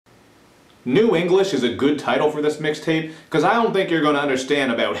New English is a good title for this mixtape, because I don't think you're going to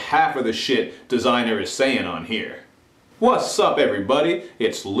understand about half of the shit Desiigner is saying on here. What's up everybody?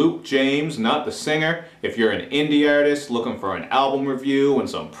 It's Luke James, not the singer. If you're an indie artist looking for an album review and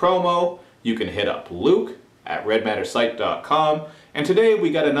some promo, you can hit up Luke at redmattersite.com. And today we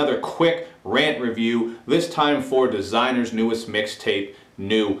got another quick rant review, this time for Desiigner's newest mixtape,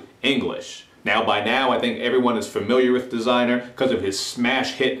 New English. Now by now I think everyone is familiar with Desiigner because of his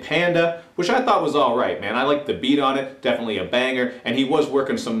smash hit Panda, which I thought was alright, man. I liked the beat on it, definitely a banger, and he was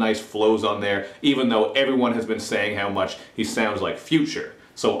working some nice flows on there, even though everyone has been saying how much he sounds like Future.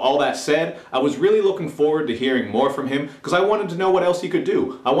 So all that said, I was really looking forward to hearing more from him because I wanted to know what else he could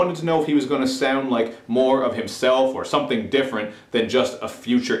do. I wanted to know if he was going to sound like more of himself or something different than just a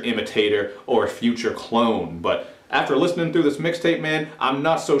Future imitator or a Future clone. But after listening through this mixtape, man, I'm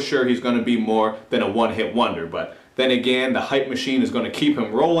not so sure he's going to be more than a one-hit wonder. But then again, the hype machine is going to keep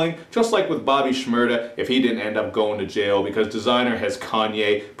him rolling, just like with Bobby Shmurda if he didn't end up going to jail, because Desiigner has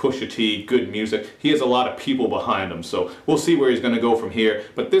Kanye, Pusha T, good music. He has a lot of people behind him, so we'll see where he's going to go from here.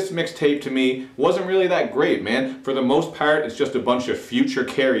 But this mixtape to me wasn't really that great, man. For the most part, it's just a bunch of Future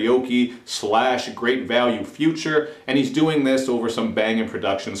karaoke / great value Future, and he's doing this over some banging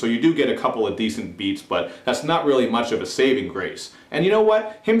production, so you do get a couple of decent beats, but that's not really much of a saving grace. And you know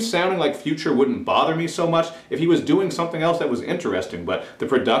what? Him sounding like Future wouldn't bother me so much if he was doing something else that was interesting, but the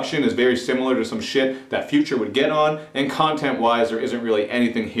production is very similar to some shit that Future would get on, and content-wise there isn't really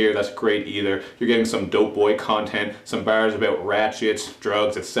anything here that's great either. You're getting some dope boy content, some bars about ratchets,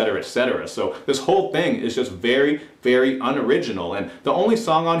 drugs, etc, etc. So this whole thing is just very, very unoriginal, and the only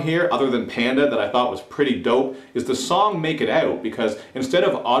song on here other than Panda that I thought was pretty dope is the song Make It Out, because instead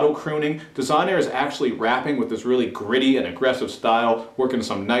of auto-crooning, Desiigner is actually rapping with this really gritty and aggressive style, working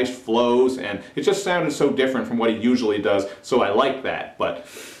some nice flows, and it just sounded so different from what he usually does, so I like that. But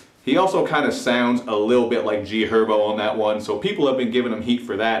he also kind of sounds a little bit like G Herbo on that one, so people have been giving him heat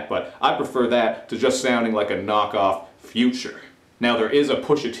for that, but I prefer that to just sounding like a knockoff Future. Now there is a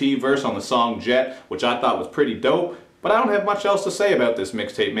Pusha T verse on the song Jet, which I thought was pretty dope, but I don't have much else to say about this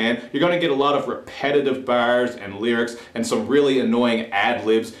mixtape, man. You're going to get a lot of repetitive bars and lyrics and some really annoying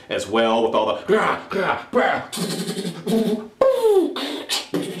ad-libs as well, with all the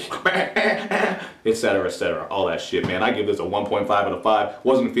etc, etc, all that shit, man. I give this a 1.5 out of 5.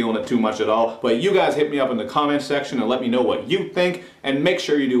 Wasn't feeling it too much at all, but you guys hit me up in the comment section and let me know what you think, and make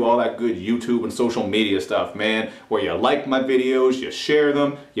sure you do all that good YouTube and social media stuff, man, where you like my videos, you share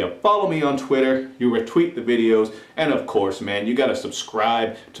them, you follow me on Twitter, you retweet the videos, and of course, man, you gotta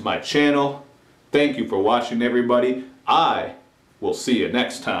subscribe to my channel. Thank you for watching, everybody. I will see you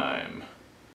next time.